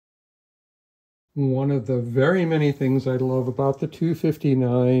One of the very many things I love about the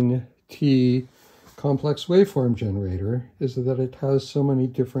 259T complex waveform generator is that it has so many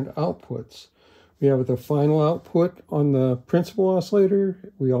different outputs. We have the final output on the principal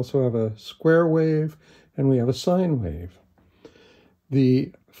oscillator, we also have a square wave, and we have a sine wave.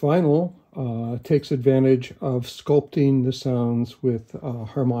 The final takes advantage of sculpting the sounds with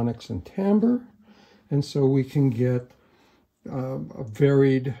harmonics and timbre, and so we can get a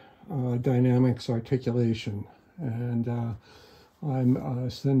varied dynamics articulation. And I'm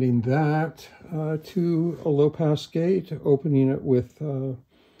sending that to a low-pass gate, opening it with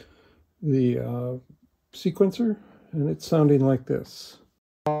the sequencer, and it's sounding like this.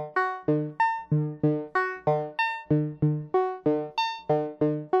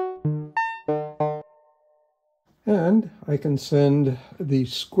 And I can send the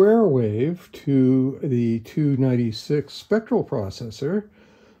square wave to the 296 spectral processor,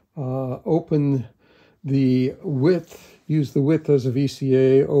 open the width, use the width as a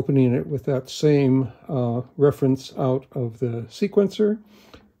VCA, opening it with that same reference out of the sequencer,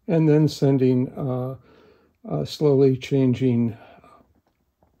 and then sending slowly changing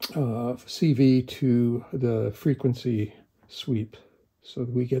CV to the frequency sweep. So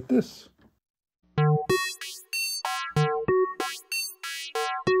we get this.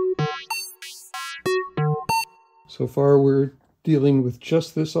 So far we're dealing with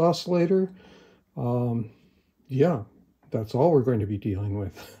just this oscillator. Yeah, that's all we're going to be dealing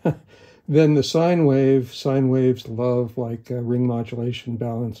with. Then the sine waves love like ring modulation,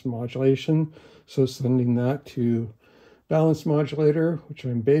 balanced modulation. So sending that to balanced modulator, which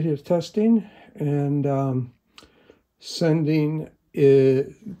I'm beta testing, and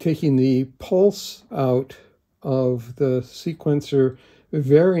taking the pulse out of the sequencer,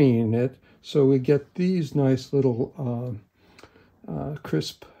 varying it, so we get these nice little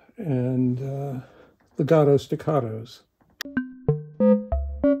crisp and legato staccatos.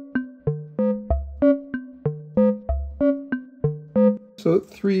 So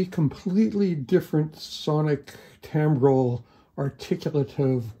three completely different sonic timbral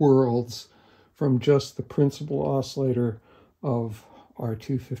articulative worlds from just the principal oscillator of our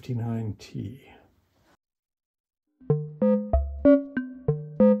 259T.